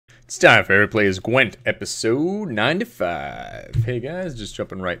It's time for Every Player's Gwent, episode 95. Hey guys, just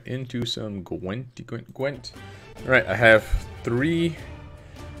jumping right into some Gwent. Alright, I have 3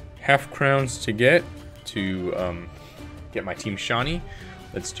 half crowns to get my team Shawnee.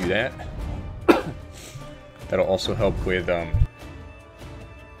 Let's do that. That'll also help with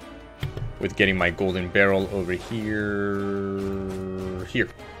getting my golden barrel over here.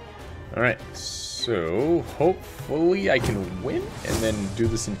 Alright, so hopefully I can win and then do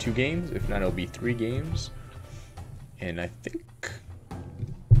this in 2 games. If not, it'll be 3 games. And I think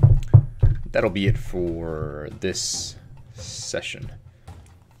that'll be it for this session.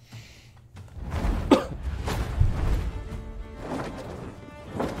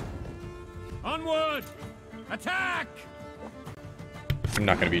 Onward! Attack! I'm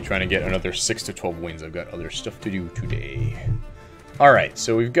not going to be trying to get another 6 to 12 wins. I've got other stuff to do today. Alright,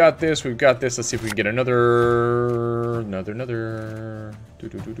 so we've got this. Let's see if we can get another.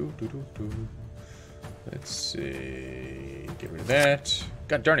 Let's see. Get rid of that.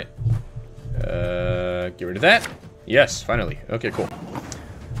 God darn it. Get rid of that. Yes, finally. Okay, cool.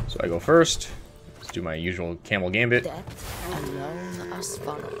 So I go first. Let's do my usual camel gambit. Alone as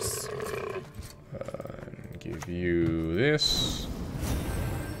follows. Give you this.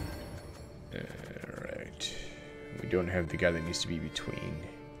 Alright. We don't have the guy that needs to be between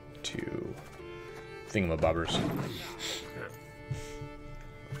 2 thingamabobbers.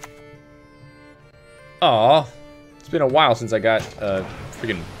 Aw, it's been a while since I got a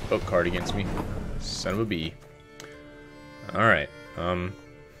freaking boat card against me. Son of a bee. Alright, I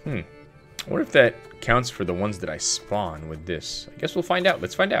wonder if that counts for the ones that I spawn with this. I guess we'll find out.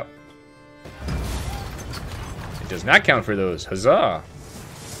 Let's find out. It does not count for those. Huzzah!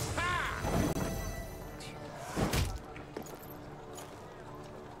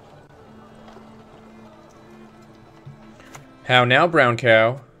 How now, brown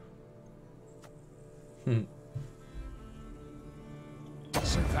cow?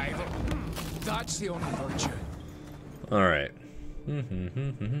 Survival. That's the only virtue. Alright.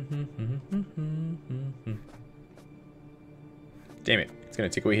 Damn it. It's gonna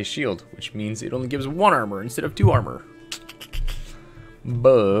take away his shield, which means it only gives 1 armor instead of 2 armor.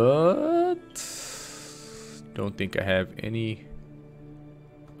 But don't think I have any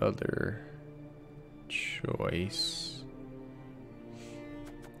other choice.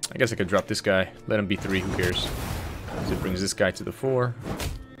 I guess I could drop this guy. Let him be 3, who cares? So it brings this guy to the 4.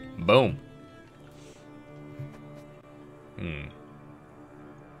 Boom.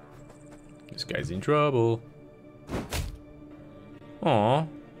 This guy's in trouble. Aw.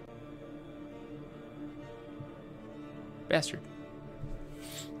 Bastard.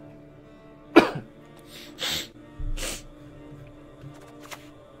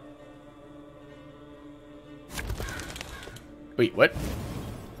 Wait, what?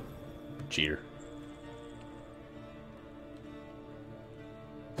 Cheater.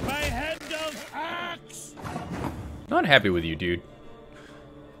 My head of axe! Not happy with you, dude.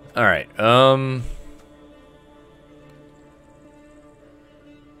 Alright, Alright,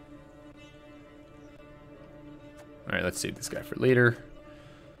 let's save this guy for later.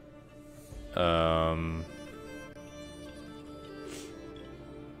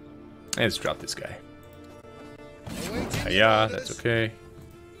 Let's drop this guy. Yeah, that's okay.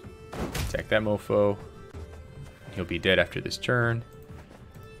 Attack that mofo. He'll be dead after this turn.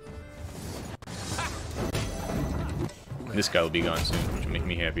 This guy will be gone soon, which will make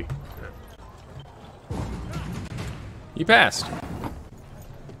me happy. He passed.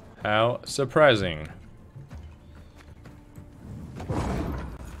 How surprising.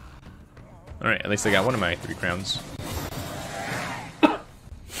 Alright, at least I got one of my 3 crowns.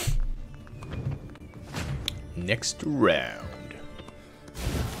 Next round.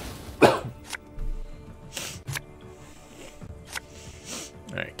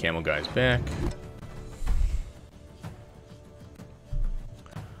 Alright, camel guy's back.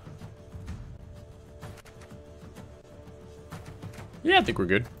 Yeah, I think we're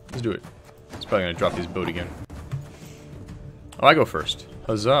good. Let's do it. He's probably gonna drop his boat again. Oh, I go first.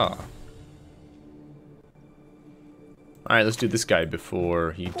 Huzzah. Alright, let's do this guy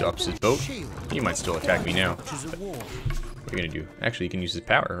before he drops his boat. He might still attack me now. What are you gonna do? Actually, he can use his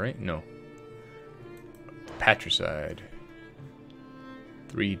power, right? No. Patricide.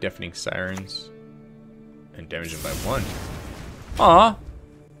 3 deafening sirens. And damage him by 1. Aw!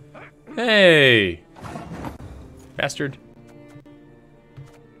 Hey! Bastard.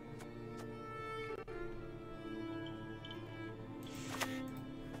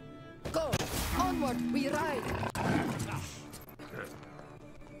 Go! Onward, we ride!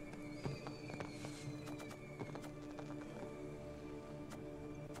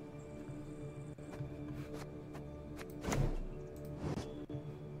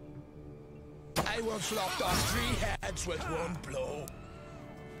 once lopped off 3 heads with 1 blow.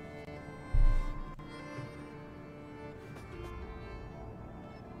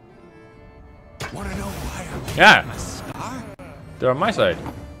 Wanna know why I'm Yeah, a star? they're on my side.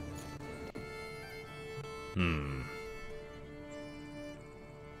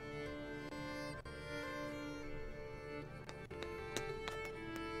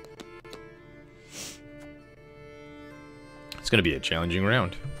 It's gonna be a challenging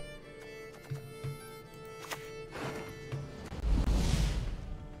round.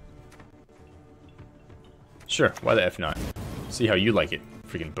 Sure, why the F not? See how you like it,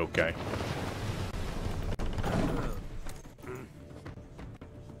 freaking boat guy.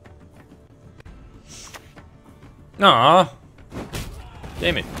 Aw,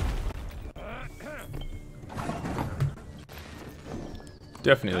 damn it.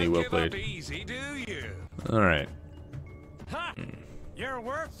 Definitely well played. Easy, do you? Alright. Ha! You're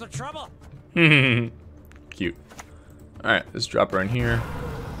worth the trouble. Cute. Alright, let's drop her in here.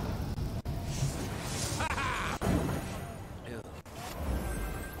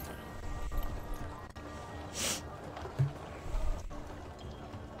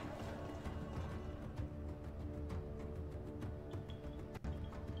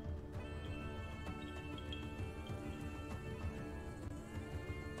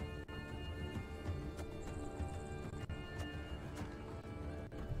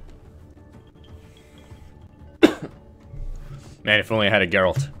 Man, if only I had a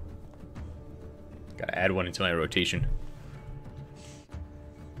Geralt. Gotta add one into my rotation.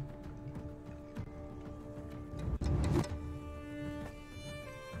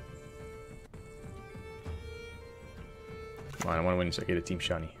 Come on, I want to win so I get a Team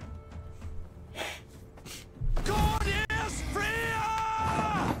Shani. God is free!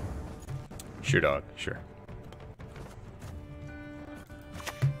 Sure, dog. Sure.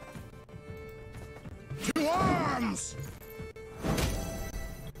 To arms!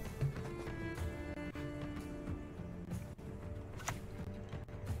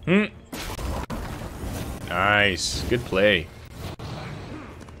 Nice. Good play.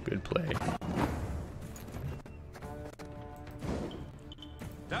 Good play.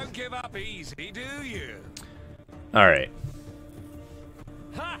 Don't give up easy, do you? Alright.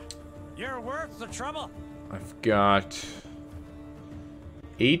 Ha! You're worth the trouble. I've got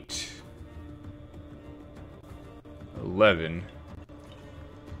 8, 11,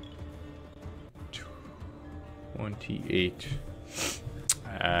 28.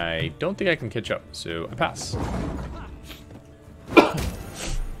 I don't think I can catch up, so I pass.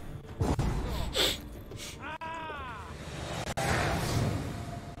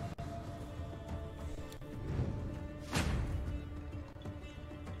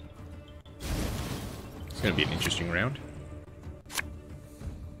 It's gonna be an interesting round.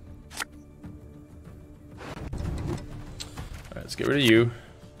 Alright, let's get rid of you.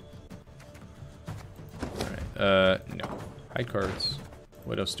 Alright, no. Hide cards.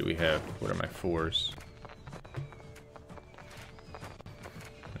 What else do we have? What are my 4s?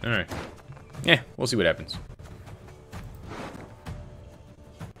 Alright. Yeah, we'll see what happens.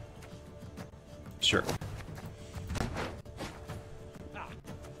 Sure.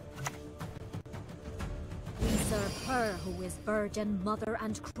 We serve her who is virgin, mother,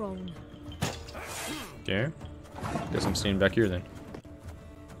 and crone. Okay. Guess I'm staying back here then.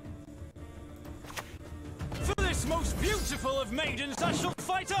 For this most beautiful of maidens, I shall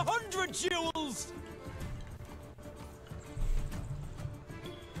fight 100 duels.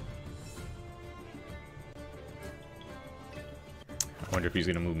 I wonder if he's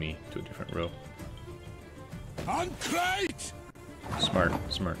gonna move me to a different row. On crate! Smart,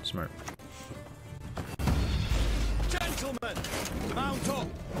 smart, smart. Gentlemen, mount up.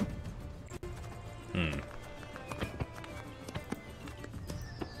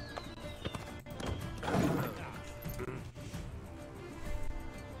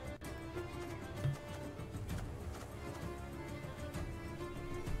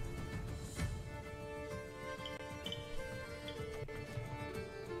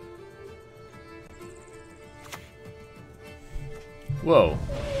 Whoa.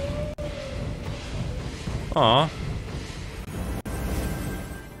 Aw.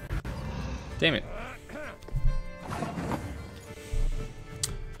 Damn it.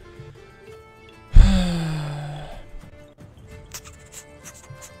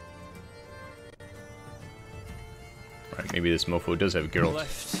 Right, maybe this mofo does have Geralt.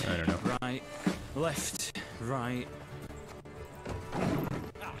 Left, I don't know. right, left, right.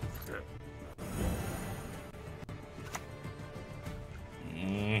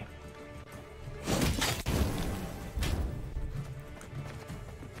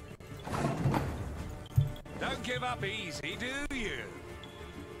 give up easy, do you?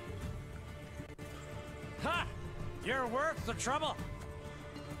 Ha! You're worth the trouble.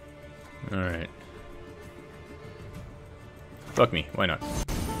 Alright. Fuck me, why not?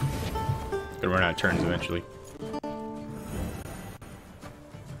 Gonna run out of turns eventually.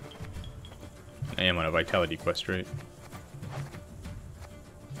 I am on a vitality quest, right?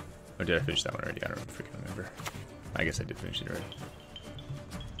 Or did I finish that one already? I don't freaking remember. I guess I did finish it already.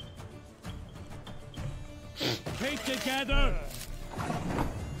 Keep together!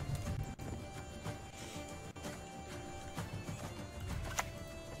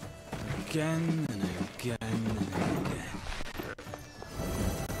 Again and again and again.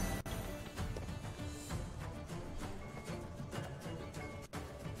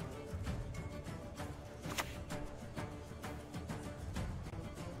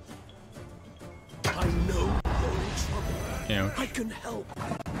 I know you're in trouble. Yeah. I can help.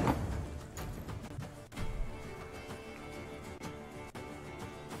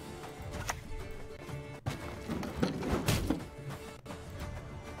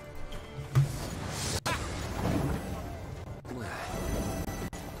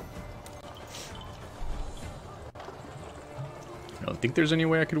 I don't think there's any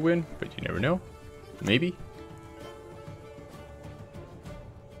way I could win, but you never know. Maybe.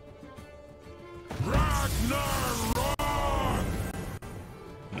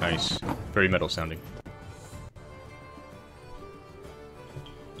 Nice. Very metal sounding.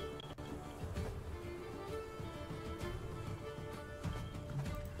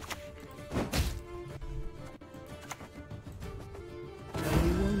 Are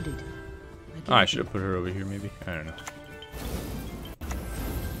you wounded? Oh, I should have put her over here, maybe. I don't know.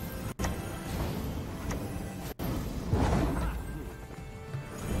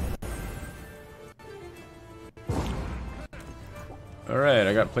 Alright,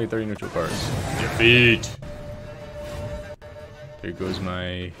 I got play 30 neutral cards. Defeat! There goes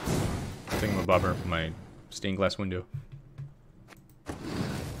my thingamabobber, my stained glass window.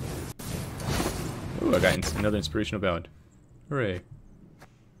 Ooh, I got another inspirational ballad. Hooray.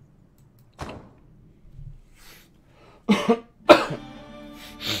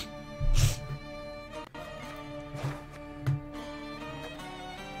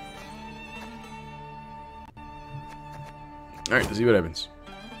 Alright, let's see what happens.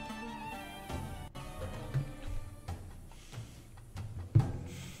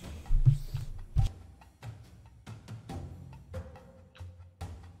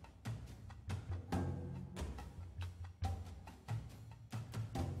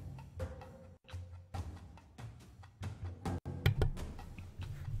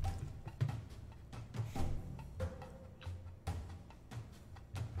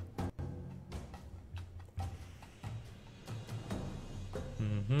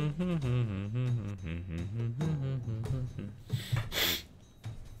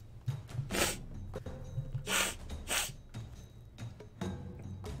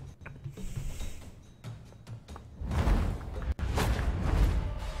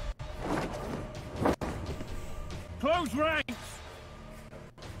 Close ranks!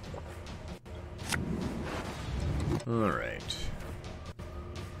 All right.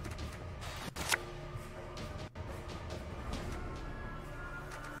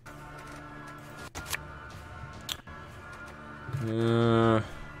 All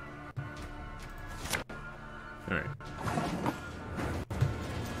right.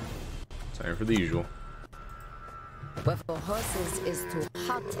 Time for the usual. But for horses is too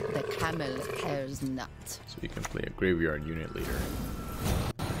hot, the camel cares not. So you can play a graveyard unit later.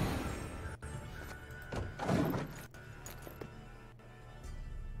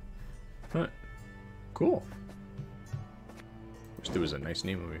 Huh. Cool. Wish there was a nice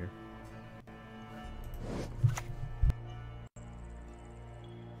name over here.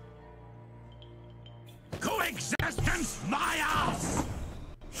 Coexistence, my ass!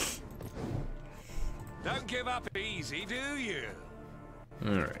 Don't give up easy, do you?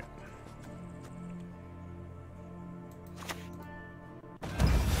 Alright.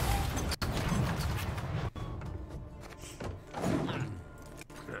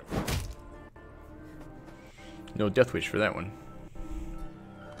 No death wish for that one.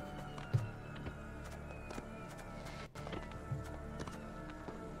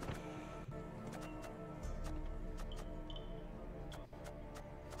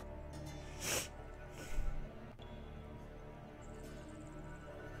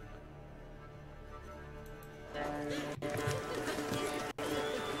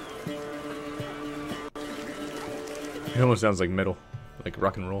 It almost sounds like metal, like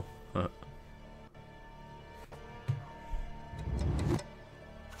rock and roll. Huh.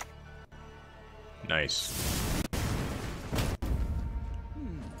 Nice.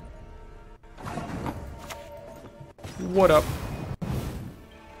 What up?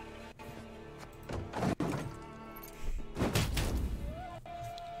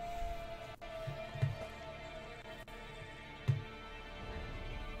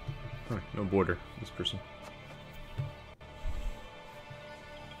 Huh, no border, this person.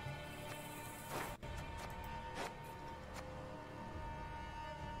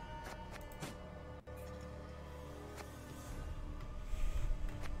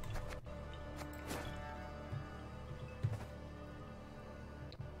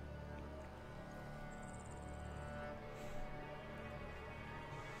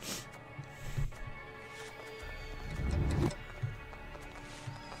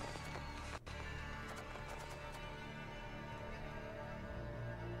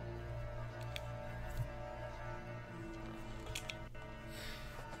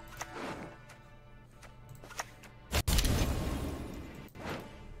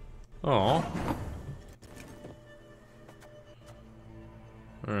 Aw.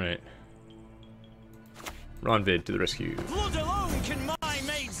 Alright. Ronvid to the rescue. Blood alone can my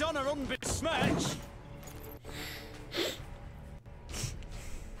maid's honor unbesmirch.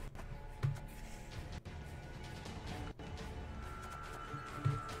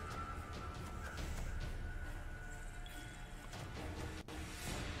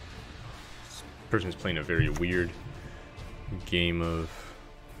 This person's playing a very weird game of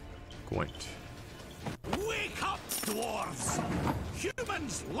Gwent. Wake up, dwarves!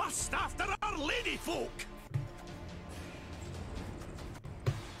 Humans lust after our ladyfolk!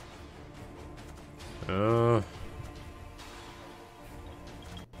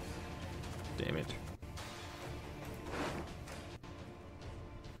 Damn it.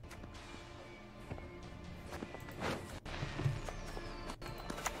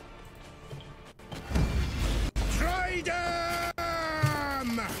 Try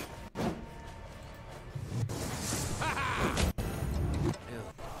them!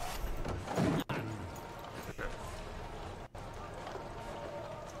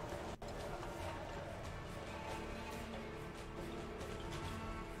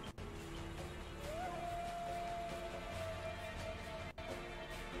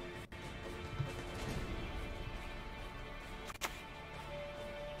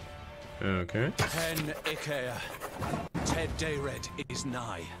 Okay. Pen Ikea. Ted Dayred is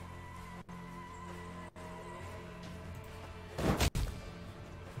nigh.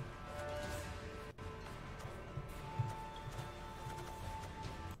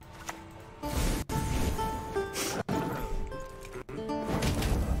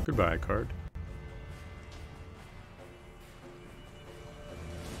 Goodbye, card.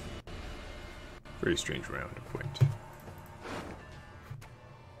 Very strange round of Gwent.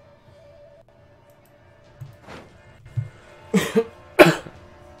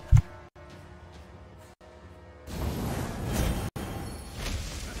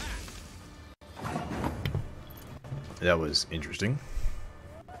 That was interesting.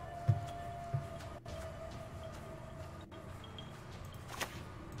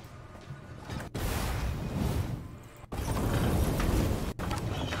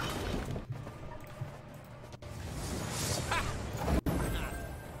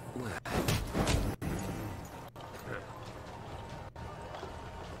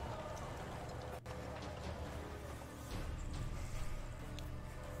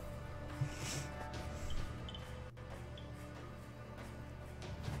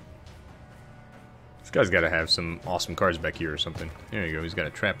 This guy's got to have some awesome cards back here or something. There you go, he's got a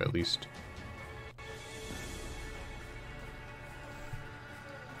trap at least.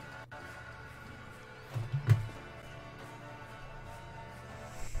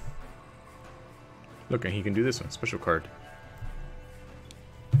 Look, and he can do this one, special card.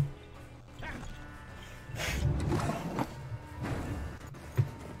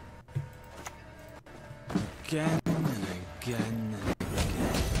 Again and again and again.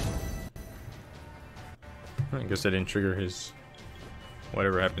 I guess I didn't trigger his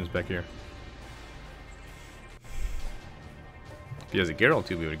whatever happens back here. If he has a Geralt,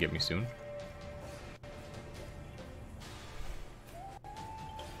 he'll be able to get me soon.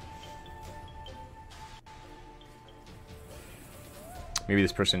 Maybe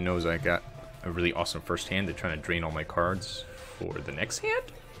this person knows I got a really awesome first hand. They're trying to drain all my cards for the next hand?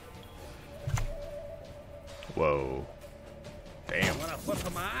 Whoa. Damn. Wanna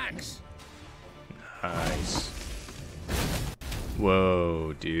flip my axe? Nice.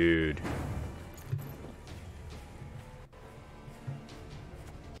 Whoa, dude.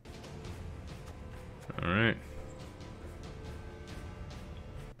 Alright.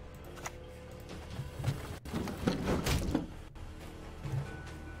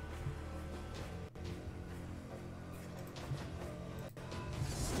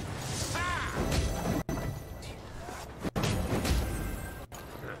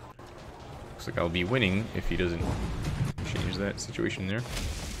 Looks like I'll be winning if he doesn't change that situation there.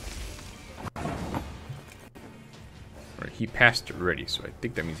 Alright, he passed already, so I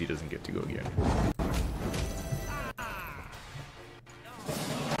think that means he doesn't get to go again.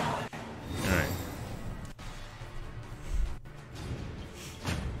 Alright.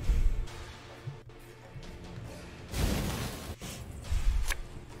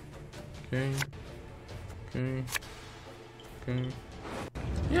 Okay. Okay. Okay.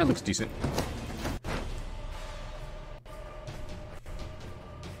 Yeah, it looks decent.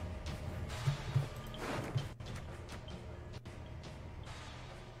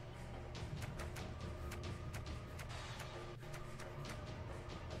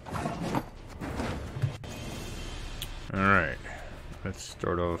 Alright. Let's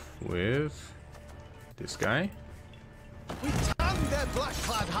start off with this guy. We tanned their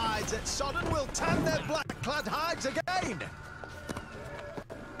black-clad hides at Sodden. We'll tan their black-clad hides again.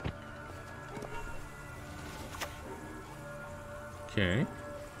 Okay.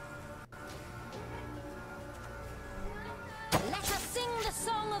 Let us sing the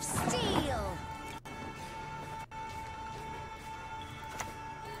song of steel.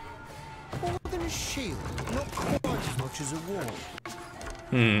 More than a shield, not quite as much as a wall.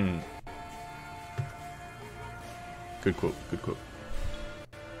 Hmm. Good quote, good quote.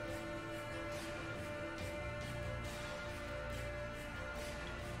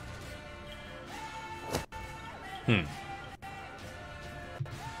 Hmm.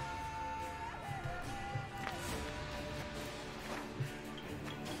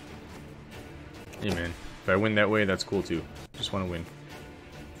 Yeah, man. If I win that way, that's cool too. Just want to win.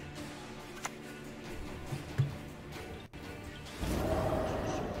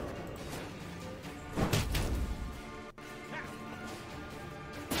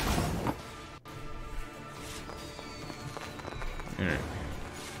 Alright.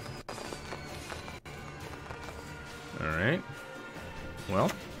 Alright.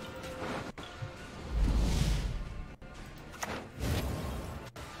 Well.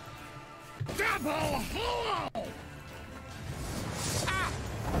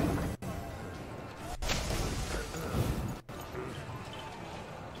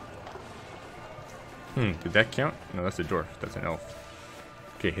 Did that count? No, that's a dwarf. That's an elf.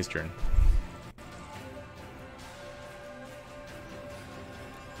 Okay, his turn.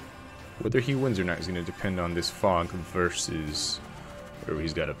 Whether he wins or not is going to depend on this fog versus whatever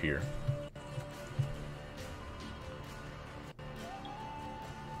he's got up here.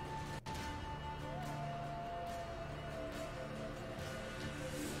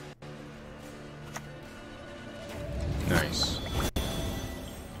 Nice.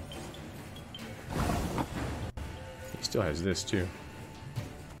 He still has this too.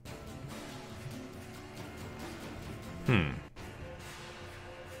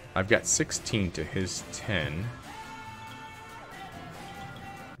 I've got 16 to his 10.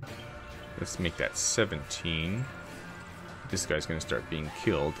 Let's make that 17. This guy's gonna start being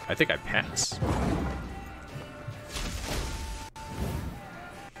killed. I think I pass.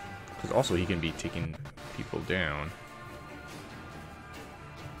 Because also he can be taking people down.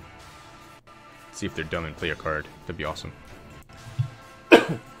 See if they're dumb and play a card. That'd be awesome.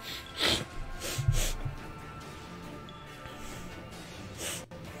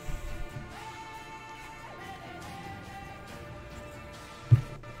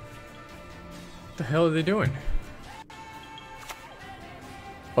 What the hell are they doing?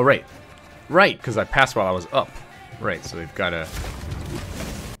 Oh, right. Right, because I passed while I was up. Right, so they've got to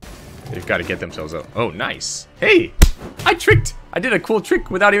get themselves up. Oh, nice. Hey! I tricked! I did a cool trick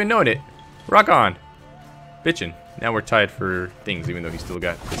without even knowing it. Rock on. Bitchin'. Now we're tied for things, even though he's still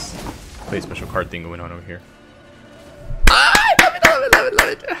got this play special card thing going on over here. Ah! Love it, love it, love it, love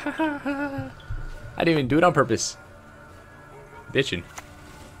it. I didn't even do it on purpose. Bitchin'.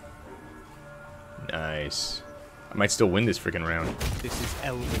 Nice. I might still win this freaking round. This is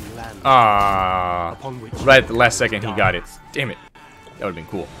elven land. Ah, right at the last second he got it. Damn it. That would have been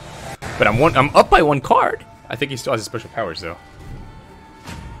cool. But I'm up by one card. I think he still has his special powers though.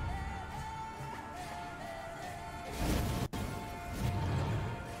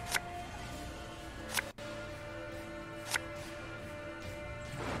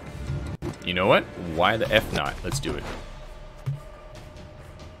 You know what? Why the F not? Let's do it.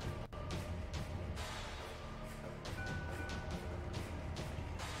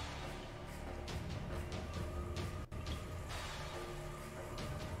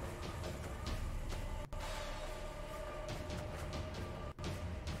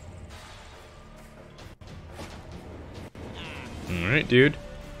 Alright, dude.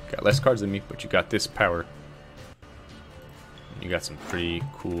 Got less cards than me, but you got this power. You got some pretty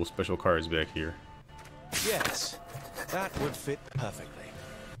cool special cards back here. Yes, that would fit perfectly.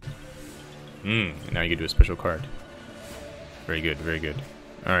 And now you can do a special card. Very good, very good.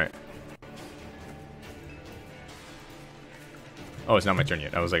 Alright. Oh, it's not my turn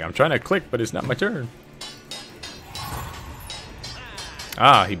yet. I was like, I'm trying to click, but it's not my turn.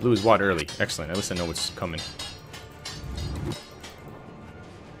 Ah, he blew his wad early. Excellent. At least I know what's coming.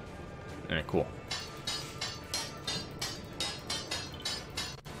 Alright, cool.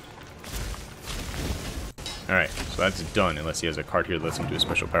 Alright, so that's done, unless he has a card here that lets him do a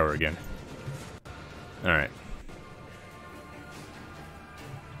special power again. Alright.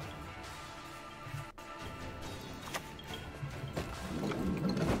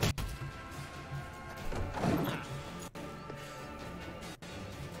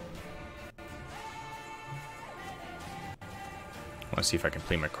 I want to see if I can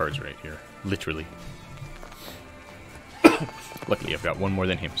play my cards right here. Literally. Luckily, I've got one more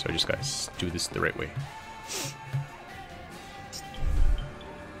than him, so I just gotta do this the right way.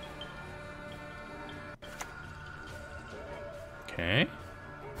 Okay.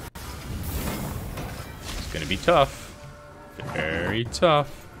 It's gonna be tough. Very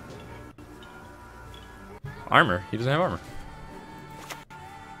tough. Armor? He doesn't have armor.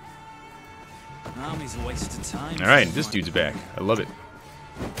 Army's a waste of time. Alright, this dude's back. I love it.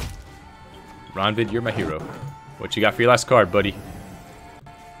 Ronvid, you're my hero. What you got for your last card, buddy?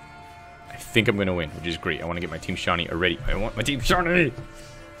 I think I'm gonna win, which is great. I want to get my Team Shawnee already. I want my Team Shawnee!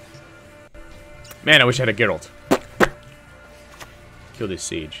 Man, I wish I had a Geralt. Kill this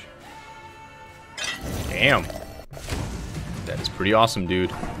Sage. Damn. That is pretty awesome,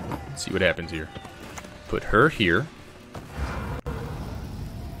 dude. Let's see what happens here. Put her here.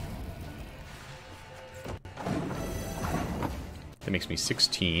 That makes me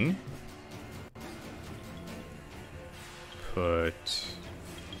 16. Put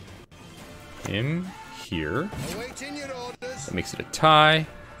him here. That makes it a tie.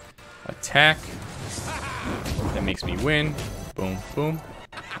 Attack. That makes me win. Boom, boom.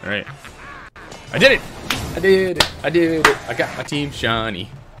 Alright. I did it! I did it! I did it! I got my Team Shawnee.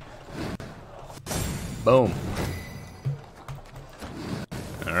 Boom.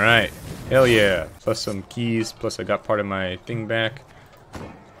 Alright. Hell yeah. Plus some keys, plus I got part of my thing back.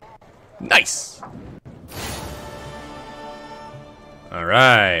 Nice!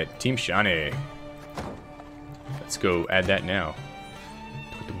 Alright. Team Shawnee. Let's go add that now.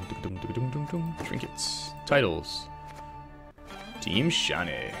 Trinkets. Titles. Team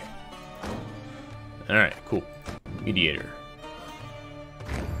Shawnee. Alright, cool. Mediator.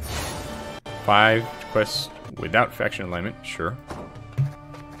 5 quests without faction alignment, sure.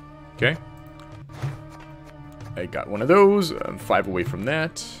 Okay. I got one of those. I'm 5 away from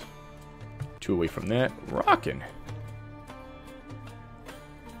that. 2 away from that. Rockin'.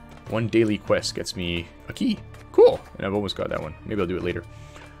 1 daily quest gets me a key. Cool. And I've almost got that one. Maybe I'll do it later.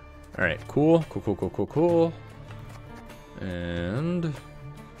 Alright, cool. Cool, cool, cool, cool, cool. And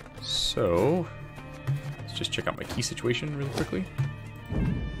so let's just check out my key situation really quickly.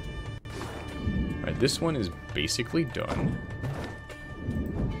 Alright, this one is basically done.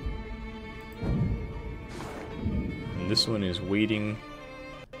 And this one is waiting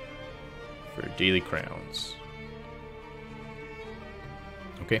for daily crowns.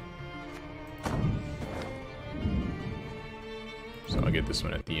 Okay. So I'll get this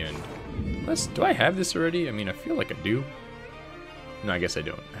one at the end. Unless, do I have this already? I mean, I feel like I do. No, I guess I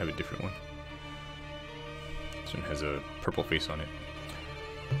don't. I have a different one. This one has a purple face on it.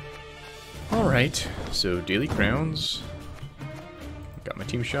 Alright, so daily crowns. Got my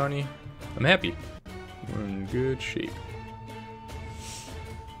Team Shawnee. I'm happy. We're in good shape.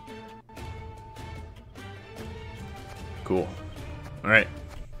 Cool. Alright.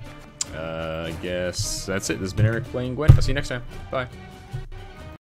 I guess that's it. This has been Eric playing Gwent. I'll see you next time. Bye.